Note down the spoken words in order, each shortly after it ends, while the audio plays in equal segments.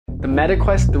The Meta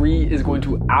Quest 3 is going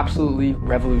to absolutely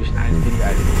revolutionize video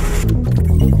editing.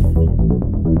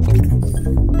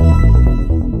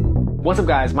 What's up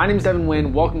guys, my name is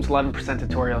Devinhuynh, welcome to 11%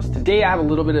 Tutorials. Today I have a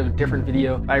little bit of a different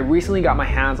video. I recently got my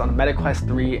hands on the Meta Quest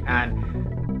 3 and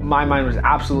my mind was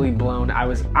absolutely blown. I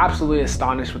was absolutely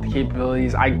astonished with the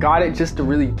capabilities. I got it just to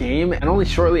really game, and only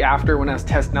shortly after, when I was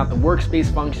testing out the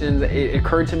workspace functions, it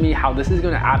occurred to me how this is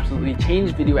going to absolutely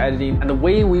change video editing and the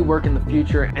way we work in the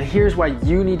future. And here's why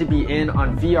you need to be in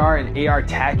on VR and AR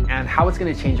tech and how it's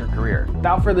going to change your career.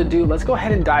 Without further ado, let's go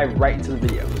ahead and dive right into the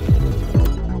video.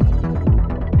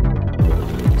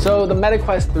 So the Meta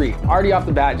Quest 3, already off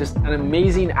the bat, just an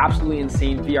amazing, absolutely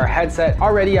insane VR headset.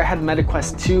 Already I had Meta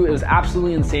Quest 2, it was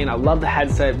absolutely insane. I love the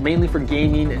headset, mainly for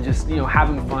gaming and just,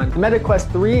 having fun. The Meta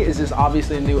Quest 3 is just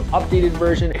obviously a new updated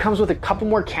version. It comes with a couple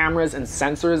more cameras and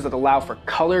sensors that allow for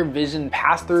color vision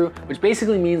pass-through, which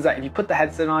basically means that if you put the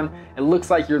headset on, it looks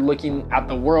like you're looking at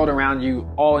the world around you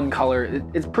all in color.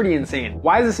 It's pretty insane.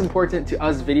 Why is this important to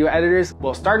us video editors?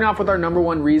 Well, starting off with our number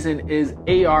one reason is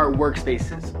AR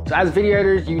workspaces. So as video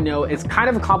editors, it's kind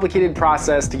of a complicated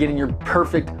process to get in your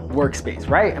perfect workspace,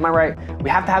 right? Am I right? We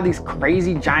have to have these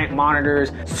crazy giant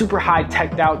monitors, super high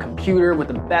teched out computer with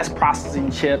the best processing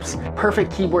chips,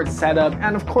 perfect keyboard setup,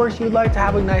 and of course you'd like to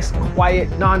have a nice, quiet,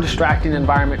 non-distracting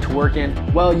environment to work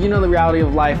in. Well, the reality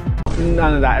of life,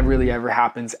 none of that really ever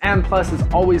happens. And plus, it's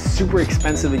always super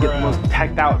expensive to get the most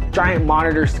teched out giant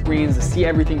monitor screens to see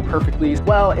everything perfectly.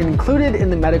 Well, included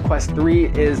in the Meta Quest 3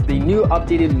 is the new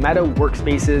updated Meta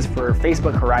workspaces for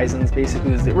Facebook Horizons.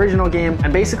 Basically, it's the original game.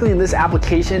 And basically in this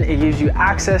application, it gives you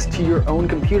access to your own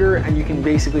computer and you can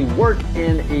basically work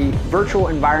in a virtual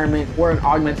environment or an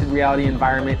augmented reality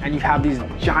environment. And you have these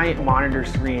giant monitor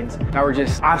screens that were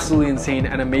just absolutely insane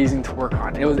and amazing to work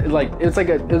on. It was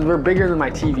bigger than my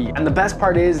TV. And the best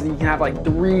part is you can have like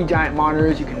 3 giant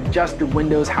monitors. You can adjust your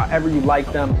windows however you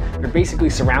like them. They're basically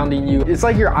surrounding you. It's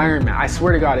like your Iron Man. I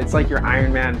swear to God, it's like your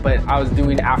Iron Man, but I was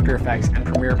doing After Effects and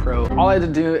Premiere Pro. All I had to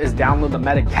do is download the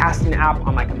Meta Casting app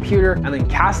on my computer and then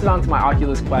cast it onto my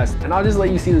Oculus Quest. And I'll just let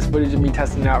you see this footage of me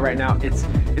testing it out right now. It's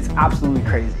absolutely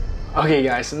crazy. Okay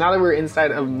guys, so now that we're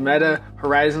inside of Meta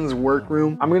Horizons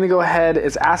workroom, I'm gonna go ahead,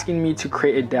 it's asking me to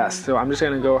create a desk. So I'm just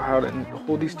gonna go ahead and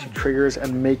hold these 2 triggers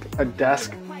and make a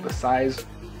desk the size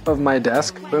of my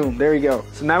desk. Boom, there you go.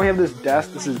 So now we have this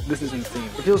desk. This is insane.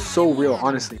 It feels so real,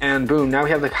 honestly. And boom, now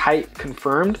we have the height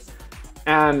confirmed.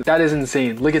 And that is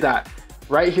insane. Look at that.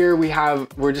 Right here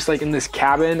we're just like in this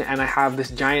cabin and I have this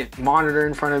giant monitor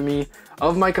in front of me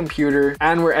of my computer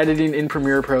and we're editing in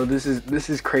Premiere Pro. This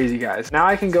is crazy, guys. Now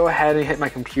I can go ahead and hit my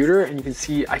computer and you can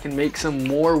see I can make some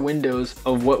more windows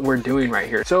of what we're doing right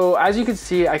here. So as you can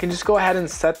see, I can just go ahead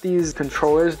and set these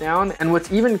controllers down. And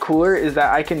what's even cooler is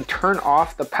that I can turn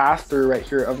off the pass-through right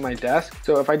here of my desk.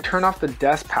 So if I turn off the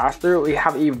desk pass-through, we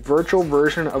have a virtual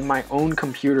version of my own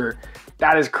computer.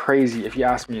 That is crazy if you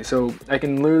ask me. So I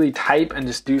can literally type and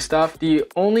just do stuff. The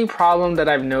only problem that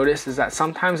I've noticed is that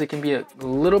sometimes it can be a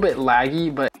little bit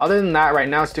laggy, but other than that, right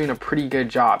now it's doing a pretty good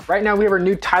job. Right now we have our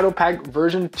new title pack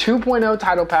version 2.0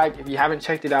 title pack. If you haven't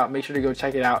checked it out, make sure to go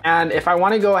check it out. And if I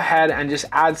want to go ahead and just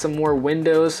add some more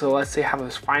windows, so let's say I have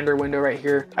this Finder window right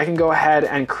here, I can go ahead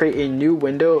and create a new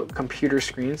window computer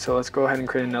screen. So let's go ahead and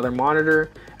create another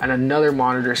monitor and another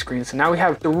monitor screen. So now we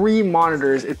have 3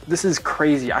 monitors. This is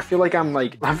crazy. I feel like I'm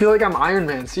Iron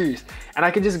Man, serious. And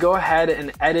I can just go ahead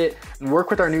and edit and work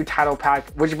with our new title pack,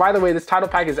 which by the way, this title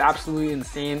pack is absolutely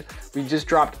insane. We just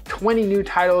dropped 20 new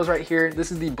titles right here. This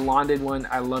is the blonded one,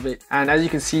 I love it. And as you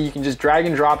can see, you can just drag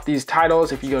and drop these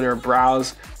titles. If you go to our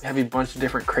browse, we have a bunch of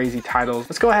different crazy titles.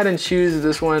 Let's go ahead and choose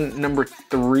this one, number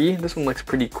 3. This one looks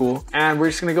pretty cool. And we're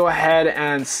just gonna go ahead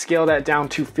and scale that down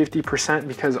to 50%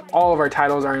 because all of our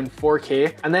titles are in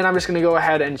 4K. And then I'm just gonna go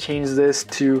ahead and change this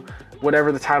to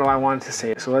whatever the title I wanted to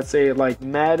say. So let's say like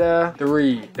Meta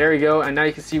 3. There we go. And now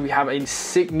you can see we have a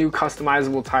sick new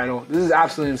customizable title. This is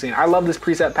absolutely insane. I love this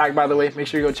preset pack, by the way. Make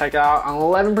sure you go check it out on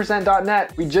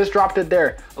 11%.net. We just dropped it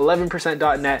there,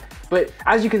 11%.net. But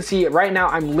as you can see right now,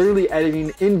 I'm literally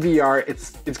editing in VR.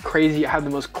 It's crazy. I have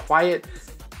the most quiet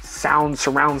sound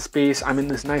surround space. I'm in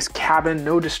this nice cabin,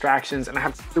 no distractions, and I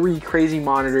have 3 crazy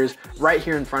monitors right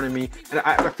here in front of me. And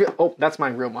I feel, oh, that's my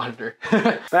real monitor.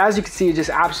 But as you can see, it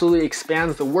just absolutely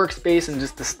expands the workspace and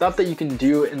just the stuff that you can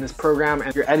do in this program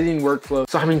and your editing workflow.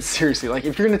 So I mean, seriously, like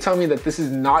if you're gonna tell me that this is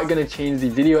not gonna change the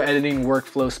video editing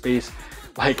workflow space,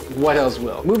 Like, what else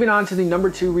will? Moving on to the number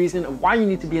 2 reason of why you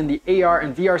need to be in the AR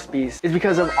and VR space is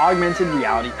because of augmented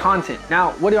reality content.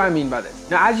 Now, what do I mean by this?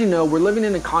 Now, as you know, we're living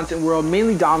in a content world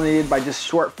mainly dominated by just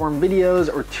short form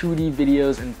videos or 2D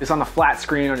videos, and it's on a flat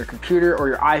screen on your computer or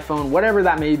your iPhone, whatever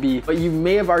that may be, but you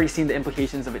may have already seen the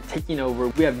implications of it taking over.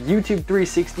 We have YouTube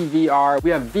 360 VR, we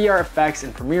have VR effects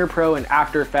in Premiere Pro and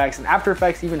After Effects, and After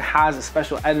Effects even has a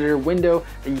special editor window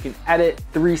that you can edit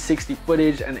 360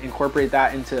 footage and incorporate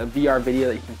that into a VR video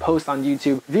that you can post on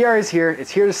YouTube. VR is here,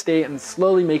 it's here to stay, and it's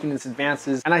slowly making its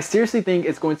advances, and I seriously think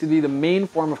it's going to be the main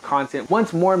form of content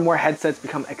once more and more headsets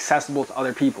become accessible to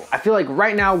other people. I feel like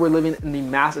right now we're living in the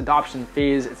mass adoption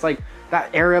phase. It's like that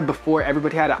era before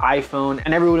everybody had an iPhone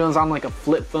and everyone was on like a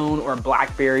flip phone or a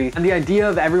BlackBerry. And the idea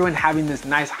of everyone having this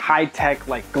nice high-tech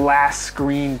like glass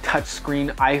screen, touch screen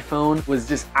iPhone was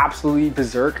just absolutely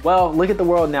berserk. Well, look at the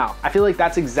world now. I feel like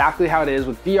that's exactly how it is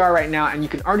with VR right now, and you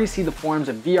can already see the forms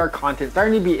of VR content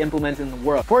starting to be implemented in the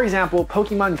world. For example,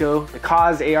 Pokemon Go, the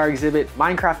Cause AR exhibit,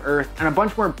 Minecraft Earth, and a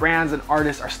bunch more brands and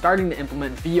artists are starting to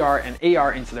implement VR and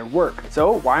AR into their work.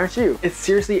 So why aren't you? It's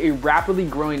seriously a rapidly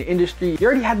growing industry. You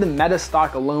already had the Meta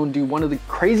stock alone do one of the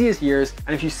craziest years,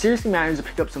 and if you seriously manage to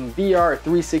pick up some VR or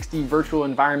 360 virtual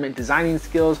environment designing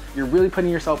skills, you're really putting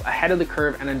yourself ahead of the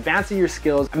curve and advancing your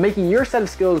skills and making your set of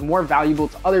skills more valuable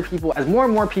to other people, as more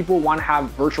and more people want to have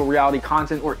virtual reality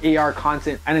content or AR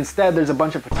content, and instead there's a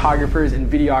bunch of photographers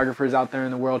and videographers out there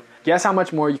in the world. Guess how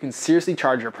much more you can seriously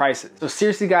charge your prices. So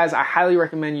seriously guys, I highly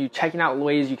recommend you checking out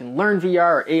ways you can learn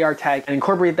VR or AR tech and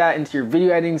incorporate that into your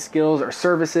video editing skills or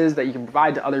services that you can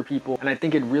provide to other people, and I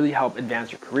think it'd really help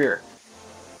advance your career.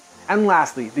 And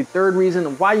lastly, the third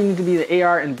reason why you need to be in the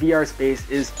AR and VR space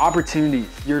is opportunities.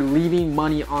 You're leaving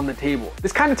money on the table.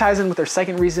 This kind of ties in with our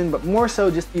second reason, but more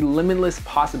so just the limitless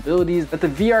possibilities that the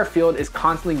VR field is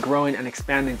constantly growing and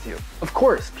expanding to. Of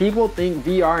course, people think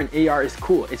VR and AR is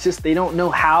cool. It's just they don't know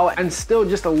how, and still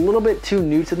just a little bit too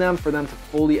new to them for them to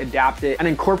fully adapt it and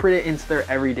incorporate it into their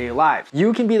everyday lives.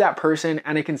 You can be that person,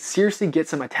 and it can seriously get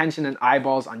some attention and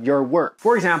eyeballs on your work.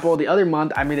 For example, the other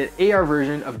month I made an AR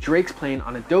version of Drake's plane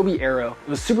on Adobe Aero. It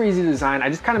was super easy to design. I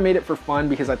just kind of made it for fun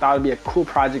because I thought it'd be a cool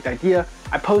project idea.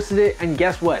 I posted it, and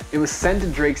guess what? It was sent to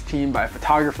Drake's team by a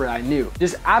photographer I knew.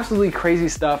 Just absolutely crazy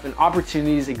stuff, and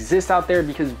opportunities exist out there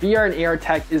because VR and AR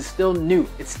tech is still new.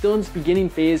 It's still in its beginning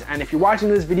phase, and if you're watching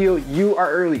this video, you are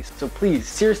early. So please,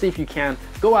 seriously, if you can,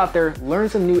 go out there, learn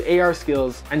some new AR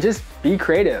skills, and just be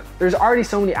creative. There's already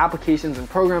so many applications and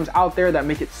programs out there that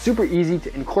make it super easy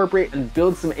to incorporate and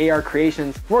build some AR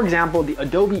creations. For example, the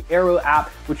Adobe Aero app,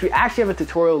 which we actually have a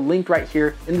tutorial linked right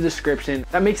here in the description,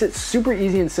 that makes it super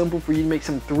easy and simple for you to make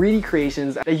some 3D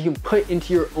creations that you can put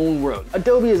into your own world.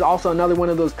 Adobe is also another one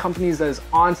of those companies that is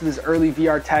onto this early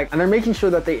VR tech, and they're making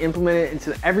sure that they implement it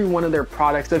into every one of their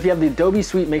products. So if you have the Adobe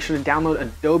suite, make sure to download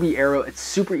Adobe Aero. It's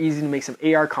super easy to make some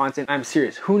AR content. I'm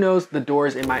serious. Who knows the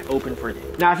doors it might open for you.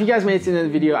 Now, if you guys made it to the end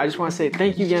of the video, I just want to say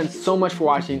thank you again so much for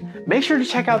watching. Make sure to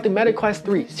check out the Meta Quest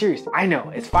 3. Seriously, I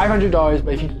know it's $500,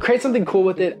 but if you create something cool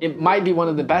with it, it might be one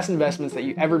of the best investments that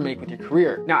you ever make with your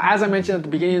career. Now, as I mentioned at the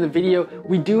beginning of the video,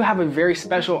 we do have a very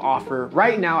special offer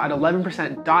right now at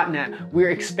 11%.net. We're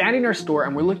expanding our store,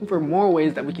 and we're looking for more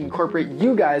ways that we can incorporate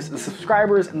you guys, the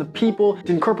subscribers and the people,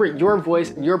 to incorporate your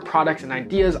voice and your products and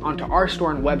ideas onto our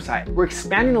store and website. We're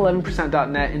expanding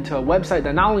 11%.net into a website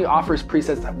that not only offers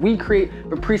presets that we create,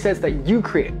 but presets that you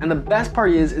create. And the best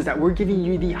part is that we're giving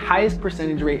you the highest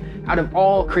percentage rate out of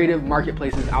all creative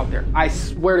marketplaces out there. I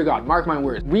swear to God, mark my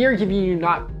words. We are giving you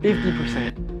not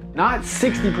 50%, not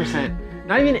 60%,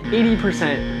 not even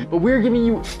 80%, but we're giving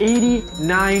you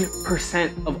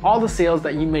 89% of all the sales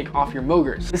that you make off your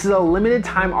Mogers. This is a limited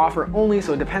time offer only,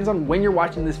 so it depends on when you're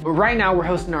watching this. But right now we're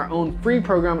hosting our own free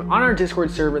program on our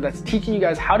Discord server that's teaching you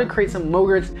guys how to create some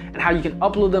Mogers and how you can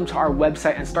upload them to our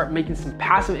website and start making some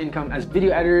passive income as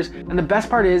video editors. And the best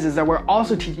part is that we're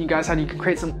also teaching you guys how you can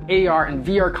create some AR and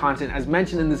VR content as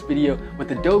mentioned in this video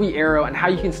with Adobe Aero, and how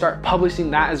you can start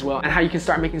publishing that as well, and how you can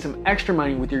start making some extra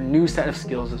money with your new set of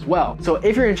skills as well. So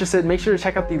if you're interested, make sure to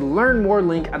check out the Learn More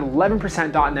link at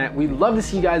 11%.net. We'd love to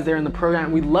see you guys there in the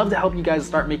program. We'd love to help you guys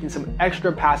start making some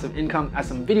extra passive income as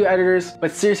some video editors.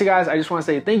 But seriously guys, I just want to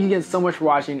say thank you again so much for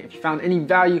watching. If you found any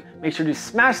value, make sure to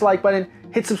smash the like button,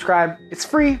 hit subscribe. It's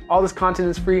free. All this content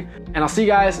is free. And I'll see you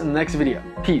guys in the next video.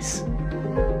 Peace.